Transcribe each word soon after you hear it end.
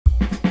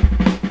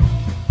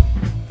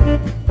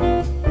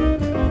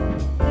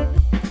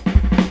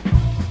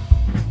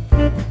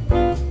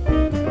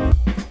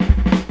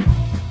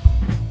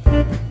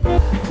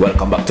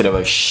to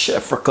the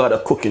Chef Ricardo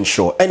cooking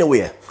show.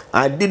 Anyway,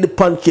 I did the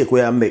pancake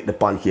where I make the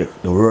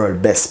pancake, the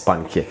world best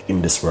pancake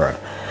in this world.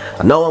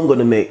 And now I'm going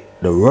to make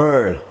the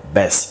world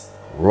best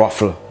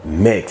waffle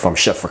make from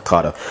Chef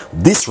Ricardo.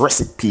 This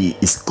recipe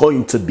is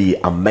going to be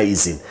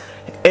amazing.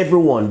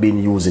 Everyone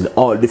been using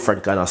all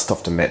different kind of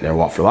stuff to make their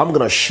waffle. I'm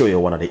going to show you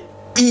one of the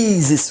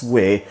easiest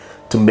way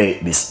to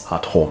make this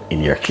at home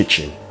in your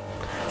kitchen.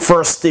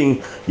 First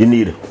thing, you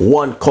need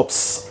 1 cup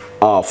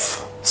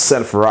of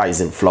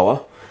self-rising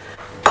flour.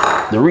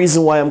 The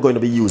reason why I'm going to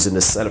be using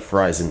the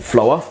self-rising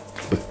flour,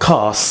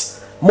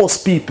 because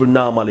most people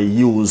normally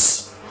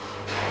use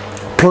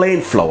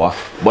plain flour,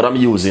 but I'm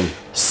using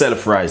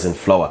self-rising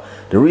flour.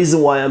 The reason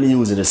why I'm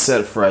using the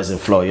self-rising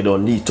flour, you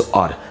don't need to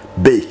add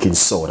baking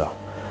soda,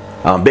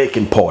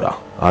 baking powder,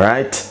 all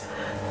right?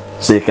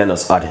 So you can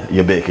just add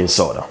your baking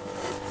soda.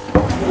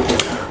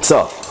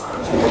 So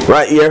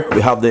right here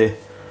we have the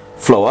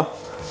flour.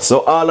 So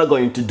all I'm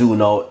going to do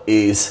now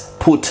is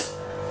put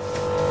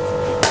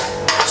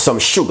some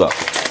sugar.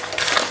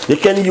 You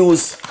can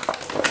use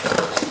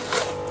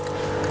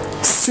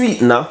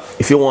sweetener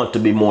if you want to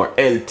be more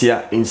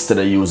healthier instead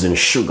of using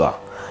sugar.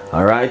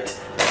 All right,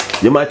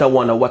 you might have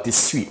wondered what is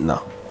sweetener.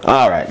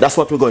 All right, that's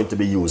what we're going to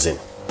be using.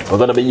 We're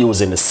going to be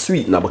using the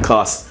sweetener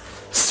because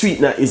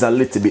sweetener is a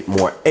little bit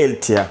more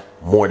healthier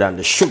more than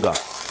the sugar.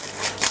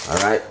 All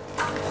right,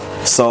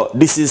 so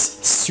this is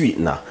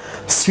sweetener.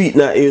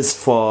 Sweetener is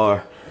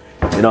for,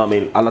 you know what I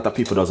mean, a lot of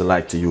people doesn't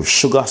like to use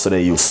sugar, so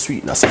they use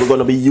sweetener. So we're going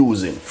to be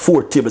using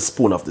 4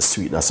 tablespoons of the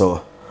sweetener.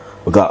 So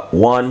we got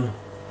 1,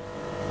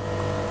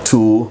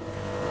 2,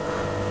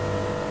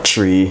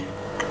 3,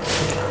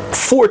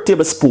 4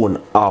 tablespoons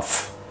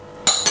of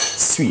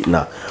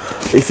sweetener.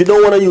 If you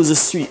don't want to use the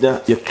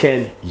sweetener, you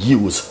can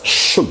use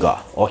sugar,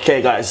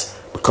 okay guys,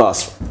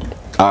 because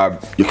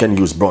you can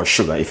use brown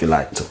sugar if you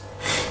like to.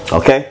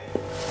 Okay,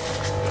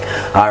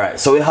 all right,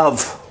 so we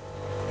have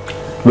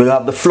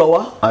the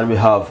flour and we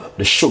have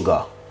the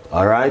sugar.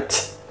 All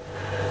right,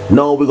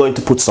 now we're going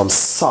to put some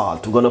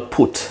salt. We're going to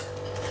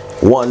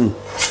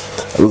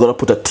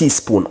put a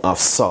teaspoon of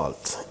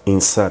salt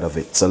inside of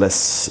it. So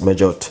let's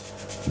measure out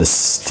the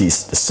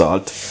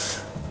salt.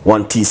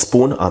 1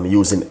 teaspoon. I'm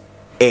using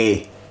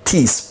a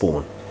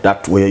teaspoon.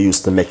 That way you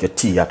used to make your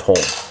tea at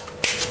home.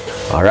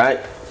 All right,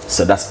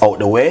 so that's out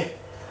the way,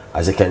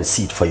 as you can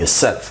see it for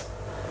yourself.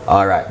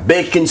 All right,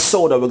 baking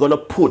soda, we're gonna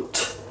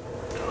put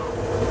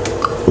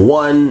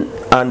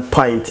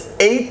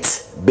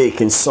 1.8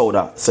 baking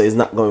soda. So it's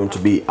not going to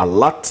be a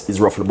lot. It's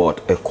roughly about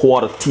a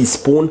 1/4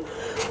 teaspoon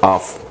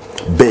of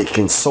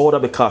baking soda,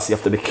 because you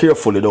have to be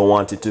careful. You don't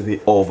want it to be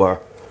over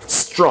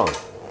strong,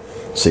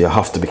 so you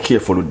have to be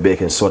careful with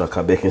baking soda,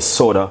 because baking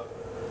soda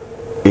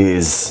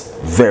is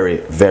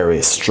very,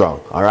 very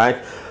strong. All right,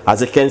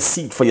 as you can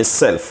see it for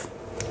yourself.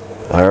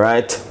 All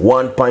right,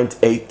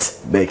 1.8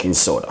 baking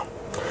soda.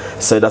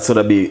 So that's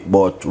gonna be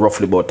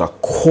roughly about a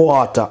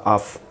 1/4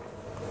 of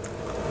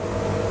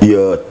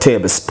your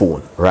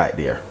tablespoon right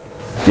there,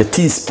 your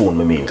teaspoon,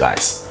 I mean,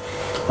 guys.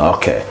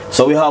 Okay,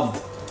 so we have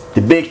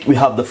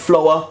the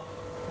flour,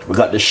 we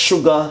got the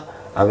sugar,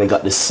 and we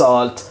got the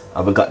salt,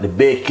 and we got the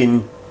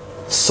baking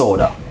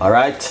soda. All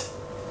right,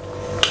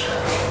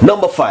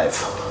 number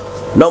five,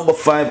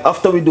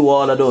 after we do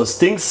all of those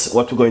things,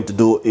 what we're going to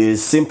do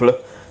is simple,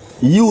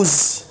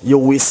 use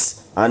your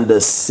whisk and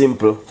the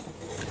simple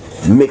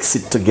mix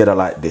it together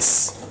like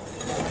this.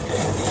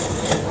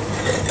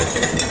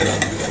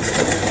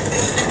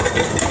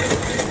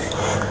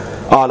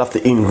 All of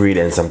the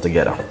ingredients come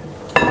together.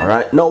 All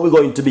right, now we're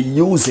going to be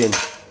using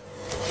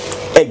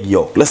egg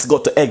yolk. Let's go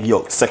to egg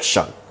yolk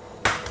section.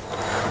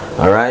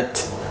 All right,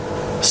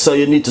 so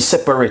you need to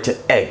separate the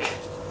egg.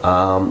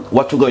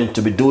 What we're going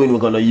to be doing, we're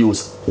going to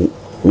use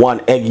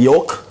 1 egg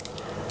yolk.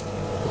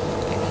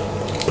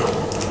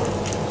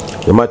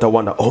 You might have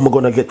wondered, oh, I'm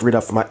going to get rid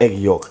of my egg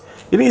yolk.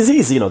 It is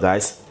easy, you know,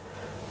 guys.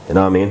 You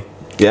know what I mean?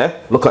 Yeah,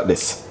 look at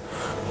this.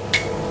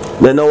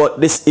 You know what?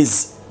 This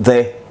is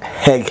the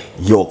egg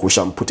yolk which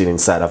I'm putting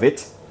inside of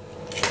it.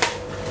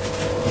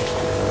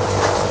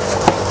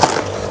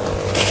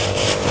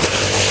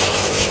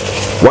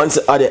 Once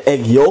you add the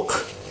egg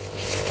yolk,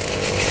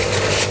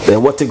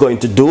 then what you're going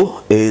to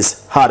do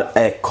is add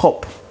a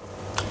cup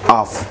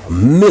of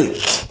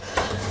milk.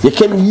 You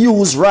can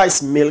use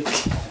rice milk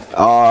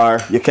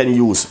or you can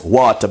use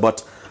water,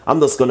 but I'm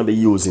just going to be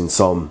using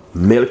some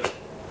milk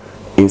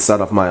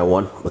inside of my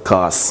one,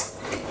 because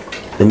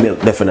the milk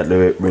definitely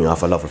will bring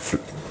off a lot of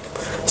flavor.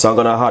 So I'm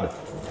going to add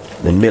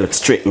the milk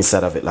straight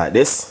inside of it like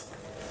this.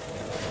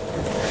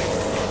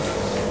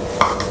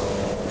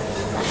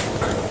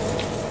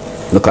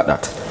 Look at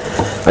that.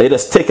 And you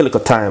just take a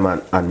little time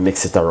and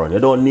mix it around. You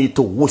don't need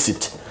to whisk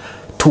it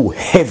too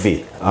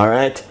heavy. All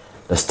right,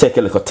 just take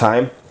a little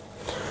time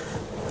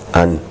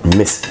and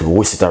whisk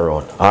it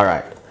around. All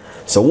right,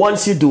 so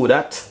once you do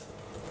that,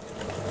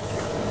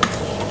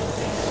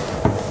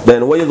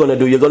 then what you're going to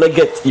do, you're going to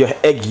get your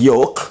egg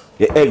yolk,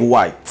 your egg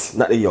white,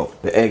 not the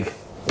yolk, the egg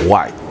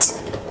white.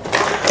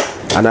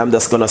 And I'm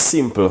just going to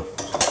simple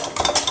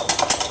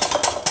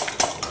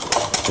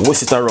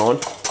whisk it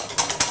around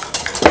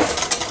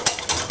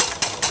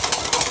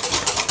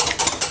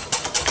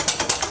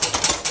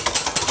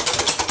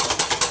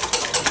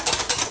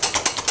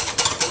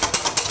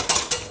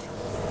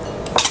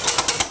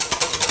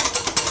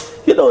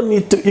don't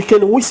need to, you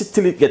can whisk it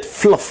till it get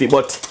fluffy,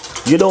 but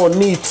you don't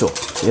need to,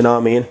 you know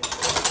what I mean?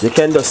 You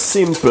can just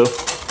simple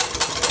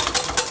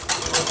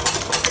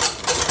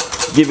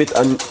give it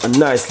a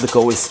nice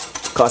little whisk.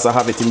 Because I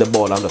have it in the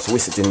bowl, I'm just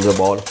whisk it in the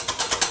bowl.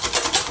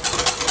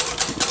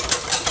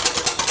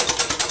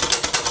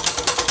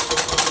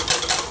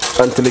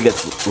 Until it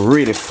gets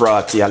really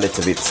frothy a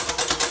little bit.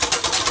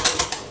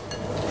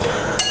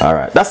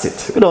 Alright, that's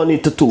it. You don't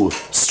need to too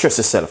stress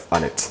yourself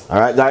on it.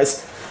 Alright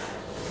guys.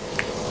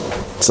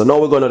 So now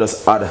we're gonna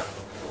just add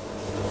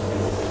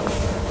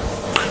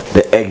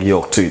the egg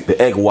yolk to it,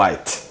 the egg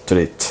white to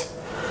it.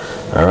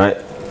 Alright,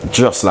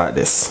 just like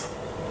this.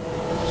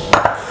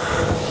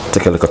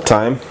 Take a little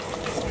time.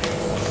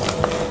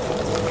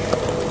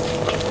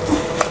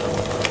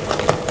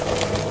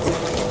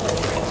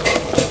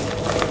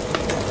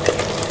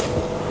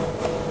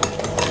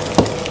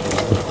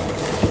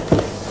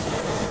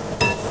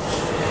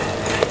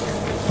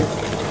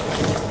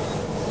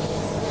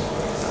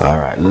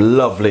 Alright,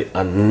 lovely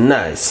and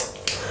nice.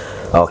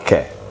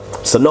 Okay,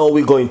 so now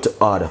we're going to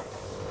add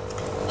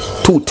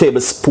 2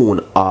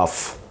 tablespoons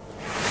of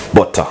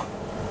butter,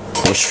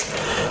 which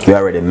we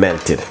already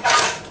melted.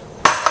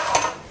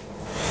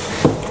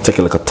 Take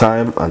a little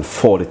time and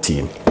fold it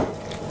in.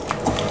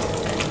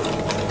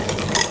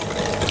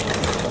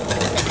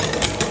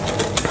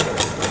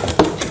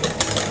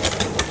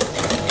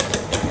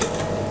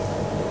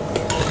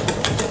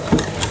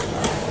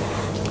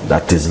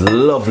 That is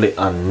lovely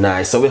and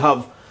nice. So we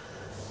have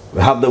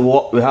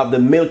the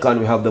milk and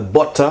we have the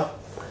butter,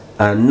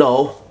 and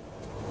now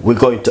we're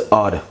going to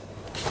add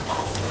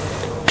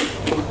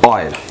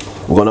oil.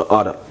 We're going to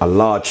add a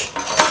large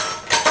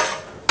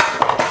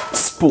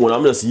spoon.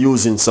 I'm just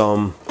using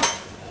some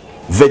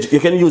you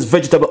can use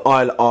vegetable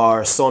oil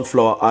or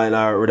sunflower oil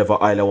or whatever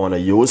oil I want to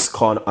use.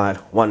 Corn oil,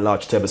 1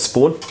 large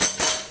tablespoon.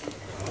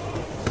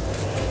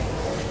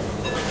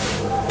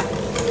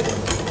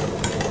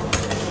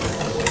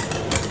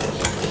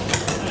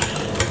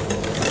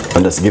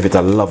 And just give it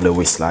a lovely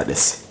whisk like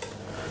this.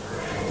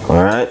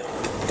 Alright,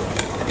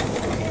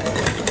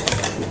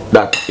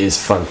 that is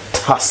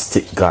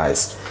fantastic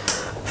guys,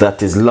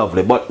 that is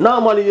lovely. But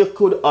normally you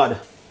could add,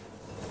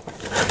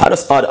 I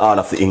just add all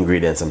of the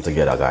ingredients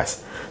together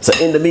guys. So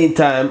in the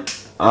meantime,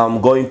 I'm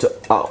going to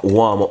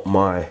warm up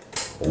my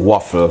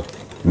waffle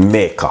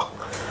maker.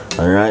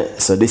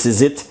 Alright, so this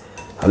is it,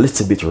 a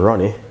little bit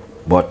runny,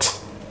 but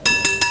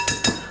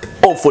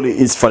hopefully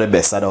it's for the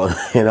best. I don't,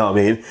 you know what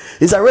I mean?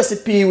 It's a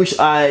recipe which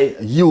I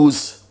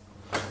used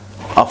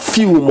a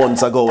few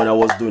months ago when I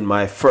was doing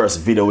my first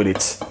video with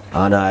it,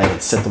 and I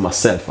said to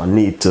myself I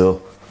need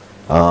to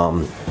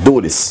do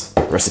this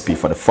recipe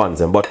for the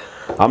fans. But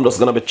I'm just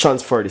gonna be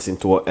transfer this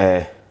into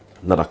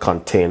another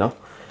container.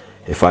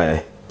 If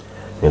I,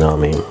 you know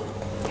what I mean?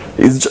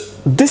 It's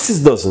just, this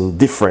is doesn't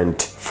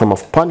different from a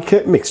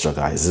pancake mixture,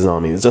 guys. You know what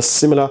I mean? It's just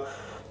similar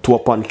to a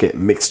pancake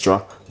mixture,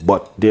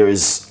 but there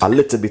is a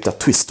little bit of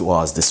twist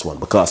towards this one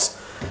because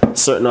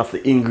certain of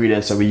the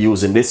ingredients that we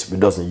use in this, we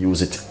doesn't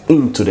use it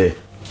into the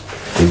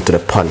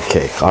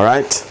pancake. All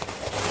right,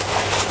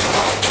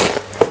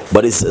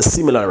 but it's a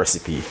similar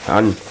recipe,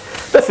 and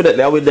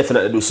definitely I will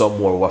definitely do some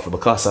more waffle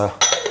because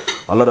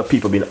a lot of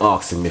people been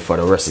asking me for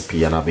the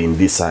recipe, and I've been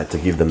decided to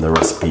give them the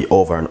recipe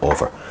over and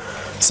over.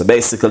 So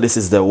basically this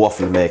is the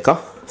waffle maker.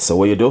 So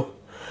what you do,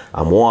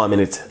 I'm warming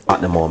it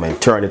at the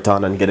moment. Turn it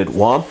on and get it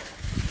warm,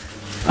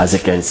 as you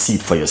can see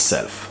it for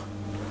yourself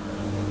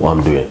what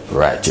I'm doing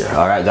right here.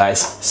 All right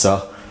guys,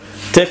 so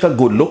take a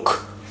good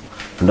look.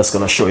 I'm just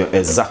gonna show you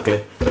exactly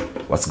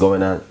what's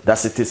going on.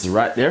 That's it, is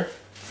right there.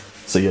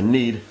 So you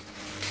need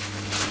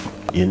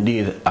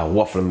a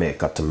waffle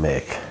maker to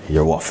make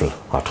your waffle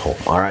at home.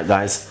 All right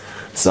guys,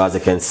 so as you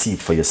can see it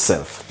for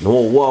yourself.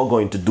 Now what I'm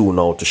going to do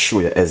now to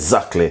show you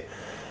exactly,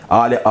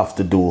 all you have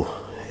to do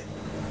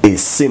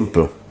is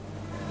simple.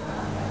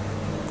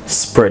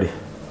 Spread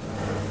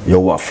your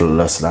waffle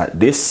just like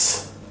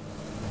this.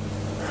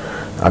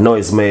 I know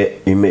it's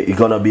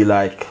gonna be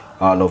like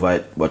all over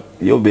it, but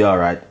you'll be all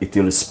right. It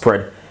will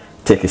spread.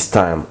 Take its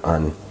time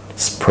and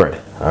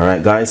spread. All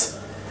right guys,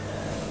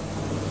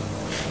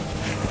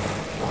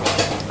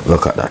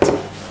 look at that.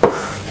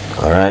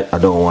 All right, I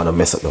don't want to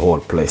mess up the whole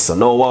place. So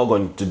now what I'm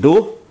going to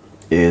do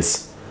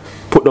is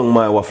put down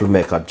my waffle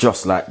maker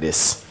just like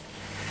this,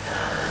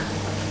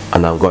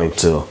 and I'm going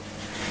to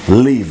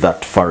leave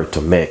that for it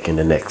to make in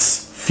the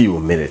next few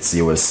minutes.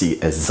 You will see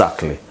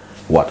exactly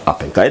what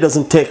happened. It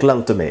doesn't take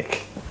long to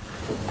make.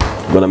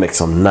 I'm gonna make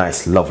some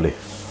nice, lovely,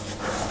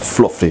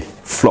 fluffy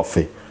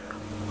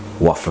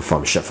waffle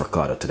from Chef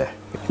Ricardo today.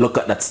 Look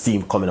at that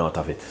steam coming out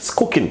of it. It's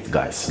cooking,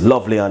 guys.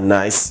 Lovely and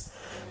nice.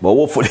 But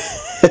hopefully,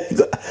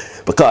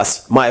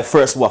 because my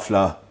first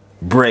waffler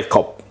break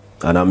up,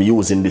 and I'm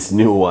using this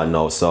new one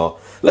now. So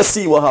let's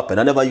see what happens.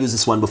 I never used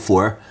this one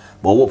before,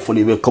 but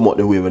hopefully it will come out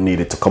the way we need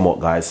it to come out,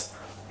 guys.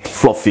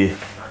 Fluffy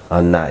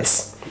and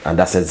nice. And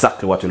that's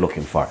exactly what we're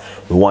looking for.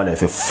 We want it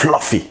to be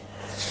fluffy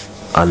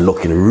and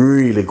looking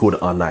really good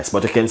and nice.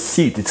 But you can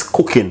see it's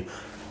cooking.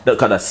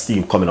 Look at that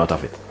steam coming out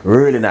of it.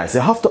 Really nice.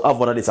 You have to have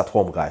one of these at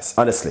home, guys.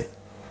 Honestly.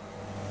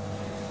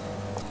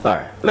 All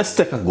right, let's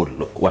take a good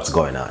look. What's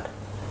going on?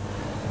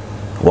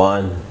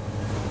 1,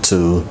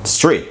 2,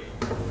 3.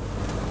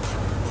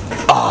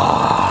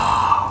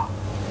 Ah!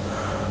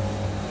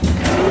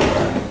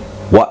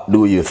 What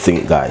do you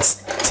think,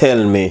 guys?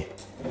 Tell me.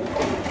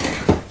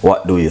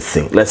 What do you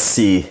think? Let's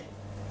see.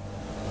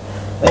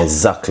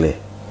 Exactly.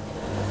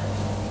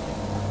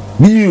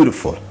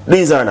 Beautiful.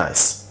 These are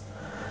nice.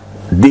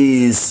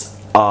 These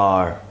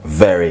are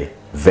very,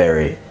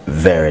 very,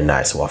 very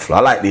nice waffle. I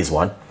like this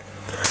one.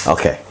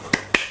 Okay.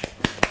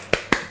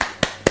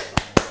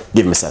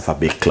 Give myself a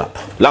big clap.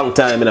 Long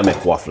time I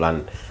make waffle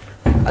and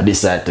I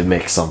decided to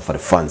make some for the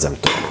fans and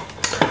too.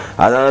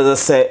 And as I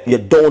say, you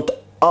don't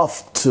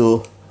have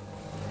to.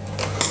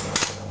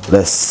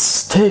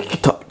 Let's take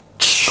it up.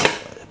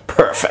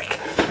 Perfect.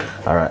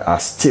 Alright, I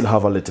still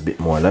have a little bit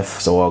more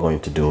left. So what I'm going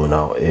to do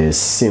now is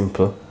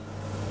simple.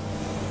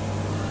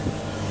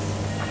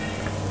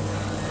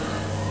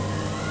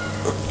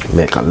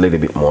 Make a little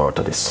bit more out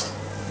of this.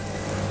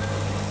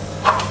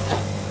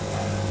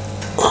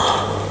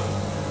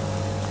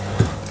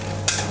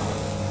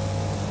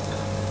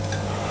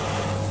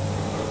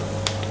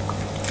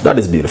 That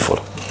is beautiful.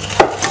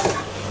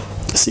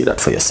 See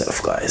that for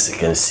yourself, guys. You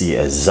can see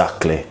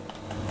exactly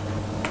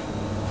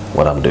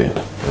what I'm doing.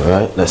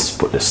 Alright, let's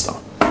put this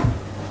down.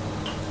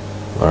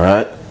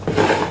 Alright.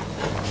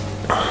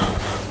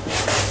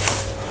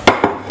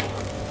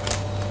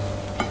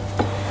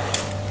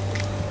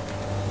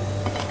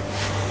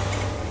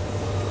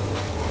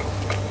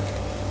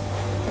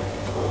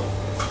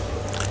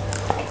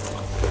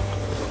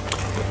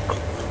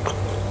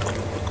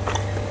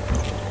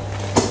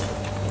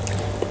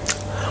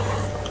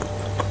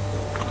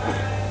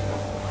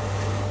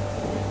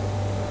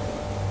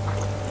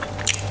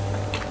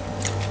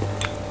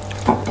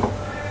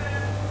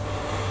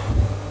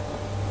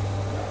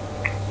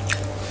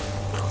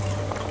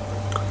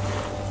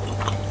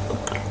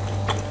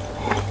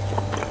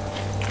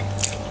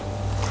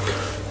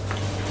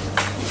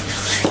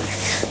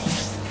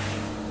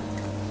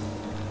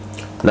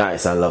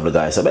 Nice and lovely,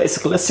 guys. So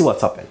basically, let's see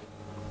what's happened.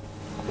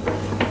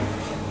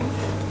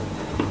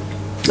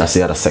 That's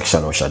the other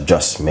section which I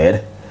just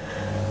made.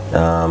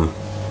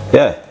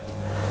 Yeah,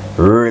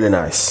 really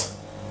nice.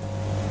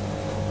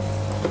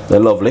 They're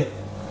lovely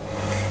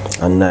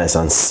and nice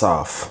and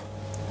soft.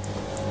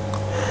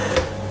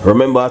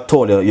 Remember, I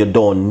told you you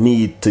don't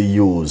need to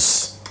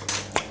use.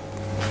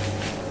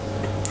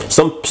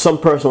 Some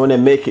person when they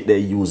make it, they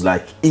use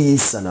like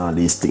yeast and all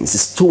these things.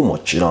 It's too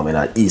much, you know what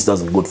I mean? And yeast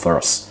doesn't good for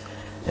us.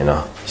 You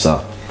know,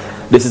 so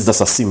this is just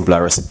a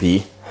simpler recipe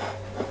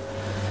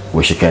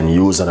which you can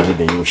use, and I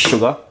didn't use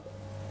sugar.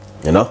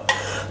 You know,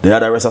 the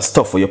other rest of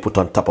stuff where you put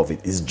on top of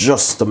it is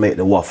just to make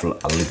the waffle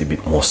a little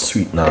bit more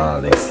sweet and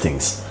all these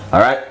things. All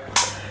right,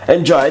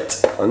 enjoy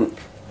it. And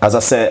as I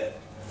said,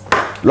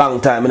 long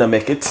time I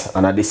make it,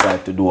 and I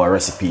decided to do a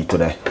recipe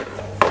today.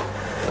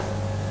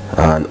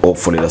 And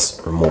hopefully,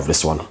 let's remove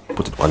this one,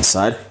 put it one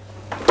side,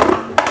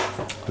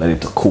 let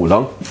it to cool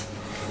down.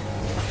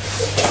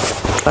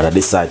 And I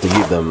decided to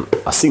give them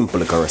a simple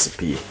little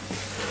recipe.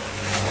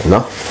 You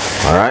know?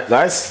 Alright,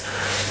 guys.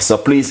 So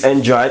please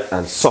enjoy it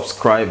and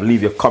subscribe.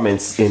 Leave your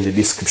comments in the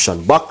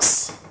description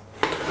box.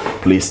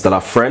 Please tell a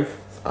friend,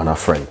 and a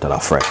friend tell a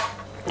friend.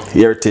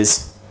 Here it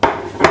is.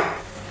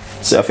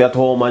 So if you're at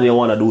home and you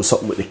want to do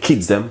something with the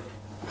kids, them,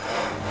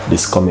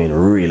 this come in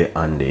really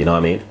handy. You know what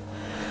I mean?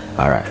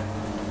 Alright.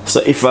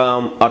 So if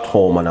I'm at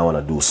home and I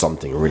want to do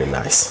something really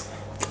nice,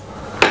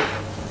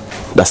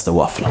 that's the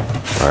waffle.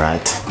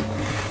 Alright.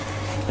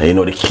 And you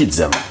know the kids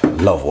them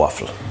love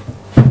waffle.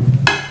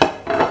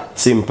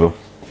 Simple.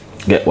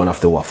 Get one of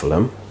the waffle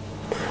them,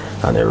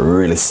 and they're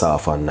really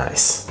soft and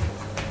nice.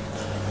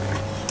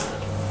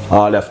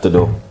 All you have to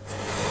do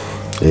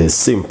is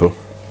simple.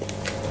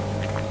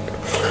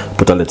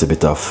 Put a little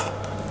bit of,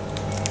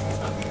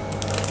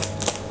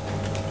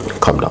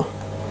 calm down.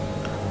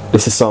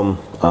 This is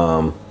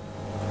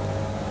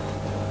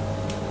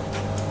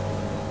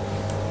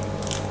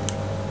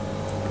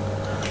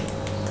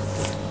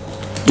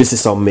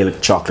some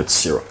milk chocolate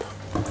syrup.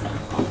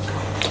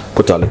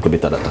 Put a little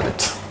bit of that on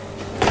it.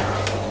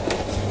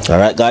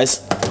 Alright,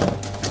 guys.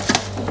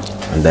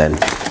 And then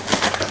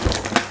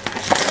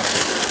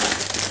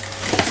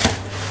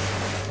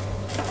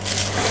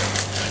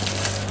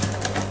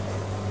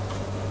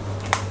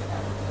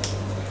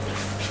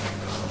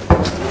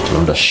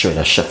I'm just showing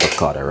a Chef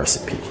Ricardo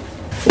recipe.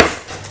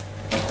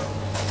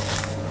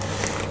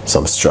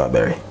 Some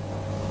strawberry.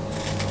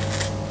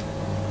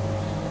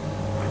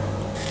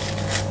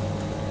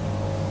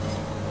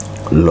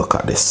 Look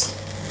at this.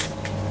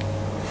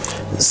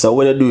 So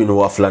when you're doing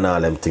waffle and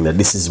all them things,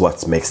 this is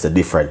what makes the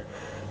difference,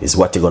 is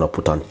what you're gonna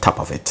put on top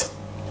of it.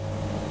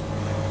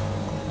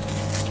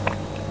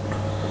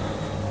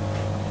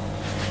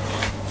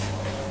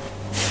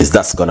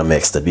 That's gonna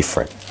make the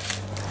difference.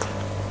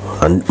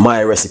 And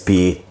my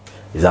recipe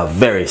is a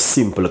very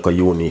simple, like a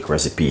unique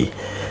recipe.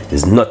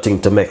 It's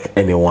nothing to make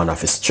anyone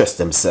have to stress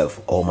themselves.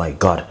 Oh my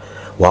God,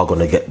 we're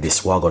gonna get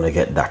this, we're gonna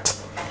get that.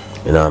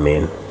 You know what I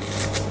mean?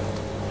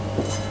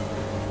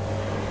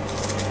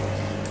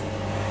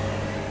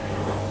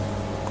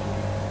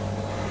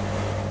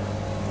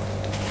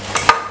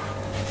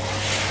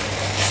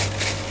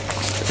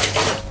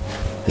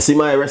 You see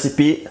my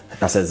recipe?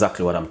 That's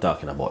exactly what I'm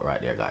talking about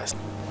right there, guys.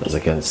 As you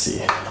can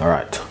see.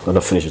 Alright, I'm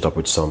gonna finish it up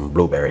with some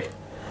blueberry.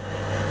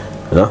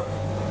 You know?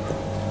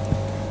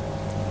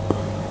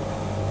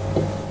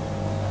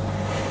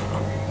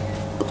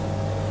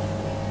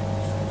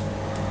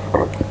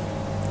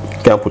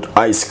 You can put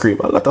ice cream,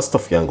 a lot of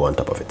stuff can go on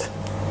top of it.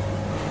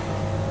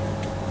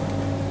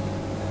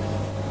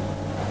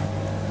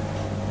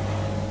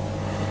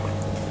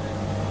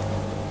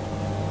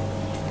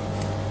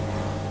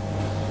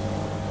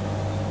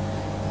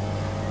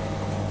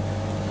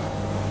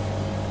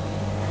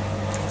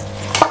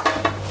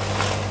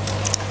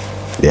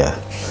 Yeah,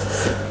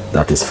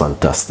 that is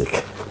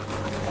fantastic.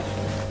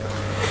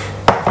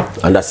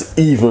 And that's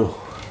even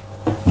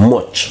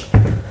much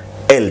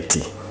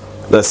healthy.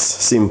 That's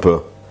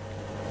simple.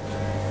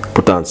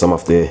 Put on some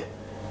of the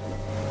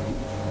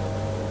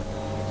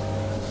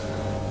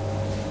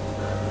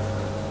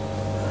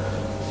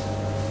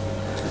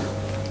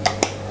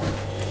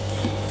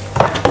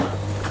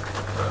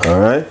all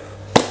right.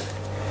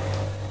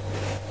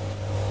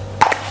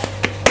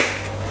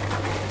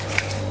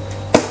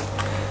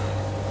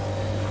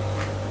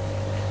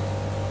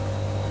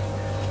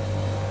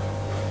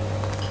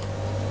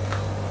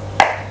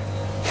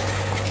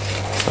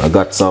 I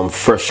got some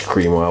fresh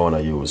cream I want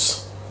to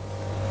use.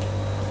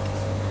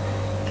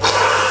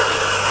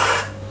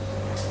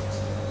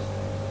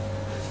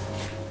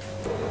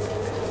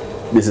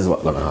 This is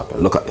what's gonna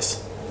happen. Look at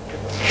this.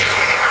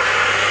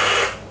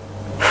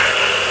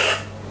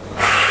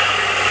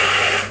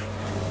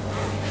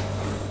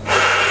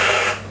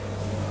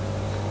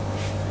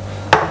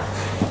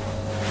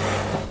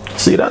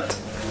 See that?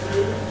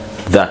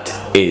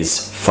 That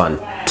is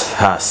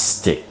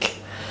fantastic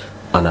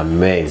and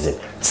amazing.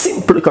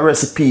 Simple little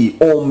recipe,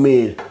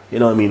 homemade, you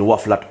know what I mean,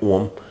 waffle at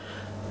home,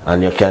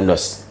 and you can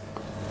just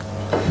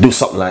do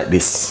something like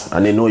this,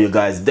 and I know you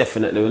guys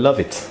definitely will love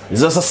it.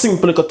 It's just a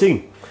simple little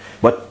thing,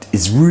 but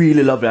it's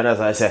really lovely. And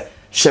as I said,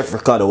 Chef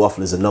Ricardo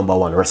waffle is the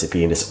 #1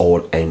 recipe in this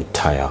whole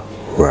entire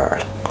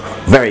world.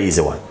 Very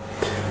easy one,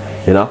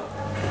 you know.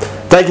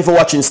 Thank you for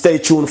watching. Stay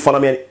tuned. Follow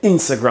me on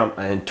Instagram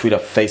and Twitter,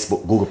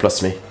 Facebook, Google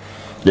Plus me.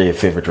 Get your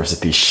favorite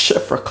recipe,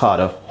 Chef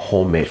Ricardo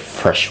homemade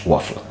fresh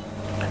waffle.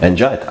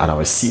 Enjoy it, and I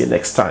will see you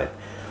next time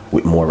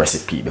with more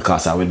recipe,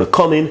 because I will be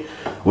coming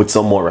with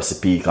some more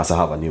recipe because I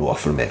have a new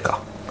waffle maker.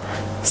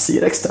 See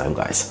you next time,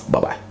 guys.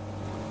 Bye bye.